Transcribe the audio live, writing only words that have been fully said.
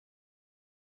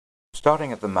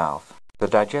Starting at the mouth, the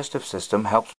digestive system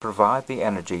helps provide the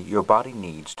energy your body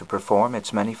needs to perform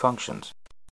its many functions.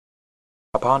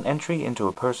 Upon entry into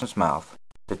a person's mouth,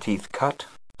 the teeth cut,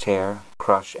 tear,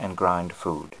 crush, and grind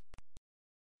food.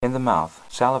 In the mouth,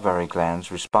 salivary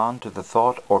glands respond to the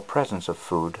thought or presence of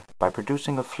food by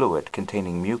producing a fluid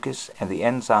containing mucus and the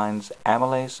enzymes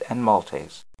amylase and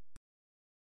maltase.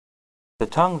 The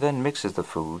tongue then mixes the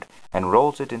food and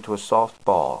rolls it into a soft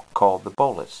ball called the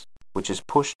bolus, which is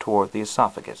pushed toward the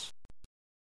esophagus.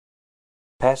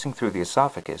 Passing through the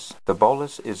esophagus, the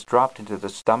bolus is dropped into the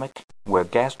stomach where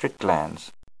gastric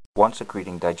glands, one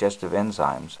secreting digestive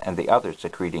enzymes and the other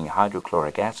secreting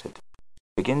hydrochloric acid,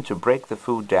 begin to break the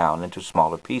food down into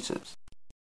smaller pieces.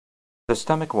 The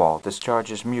stomach wall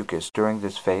discharges mucus during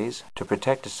this phase to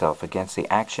protect itself against the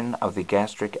action of the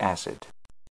gastric acid.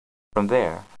 From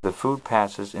there, the food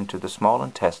passes into the small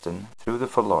intestine through the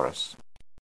pylorus,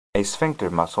 a sphincter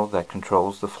muscle that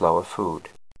controls the flow of food.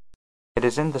 It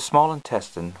is in the small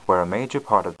intestine where a major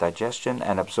part of digestion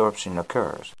and absorption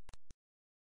occurs.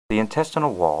 The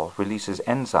intestinal wall releases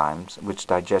enzymes which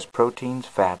digest proteins,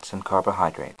 fats, and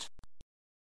carbohydrates.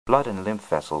 Blood and lymph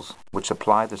vessels, which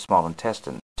supply the small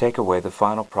intestine, take away the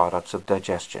final products of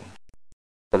digestion.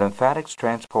 The lymphatics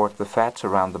transport the fats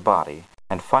around the body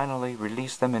and finally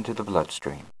release them into the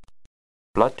bloodstream.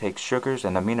 Blood takes sugars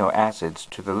and amino acids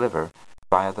to the liver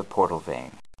via the portal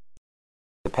vein.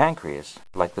 The pancreas,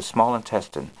 like the small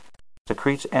intestine,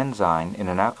 secretes enzyme in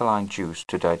an alkaline juice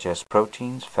to digest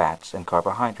proteins, fats, and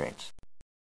carbohydrates.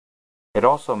 It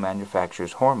also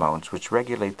manufactures hormones which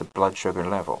regulate the blood sugar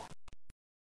level.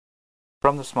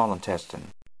 From the small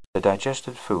intestine, the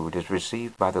digested food is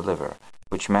received by the liver,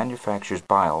 which manufactures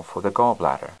bile for the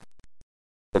gallbladder.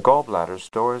 The gallbladder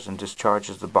stores and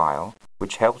discharges the bile,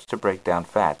 which helps to break down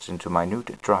fats into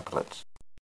minute droplets.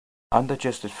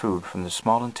 Undigested food from the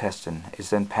small intestine is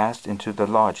then passed into the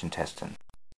large intestine.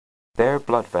 There,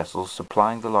 blood vessels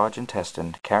supplying the large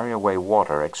intestine carry away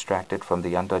water extracted from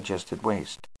the undigested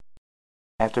waste.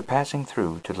 After passing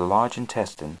through to the large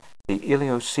intestine, the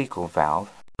ileocecal valve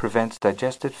prevents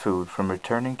digested food from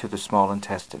returning to the small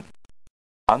intestine.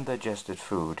 Undigested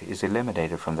food is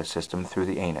eliminated from the system through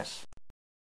the anus.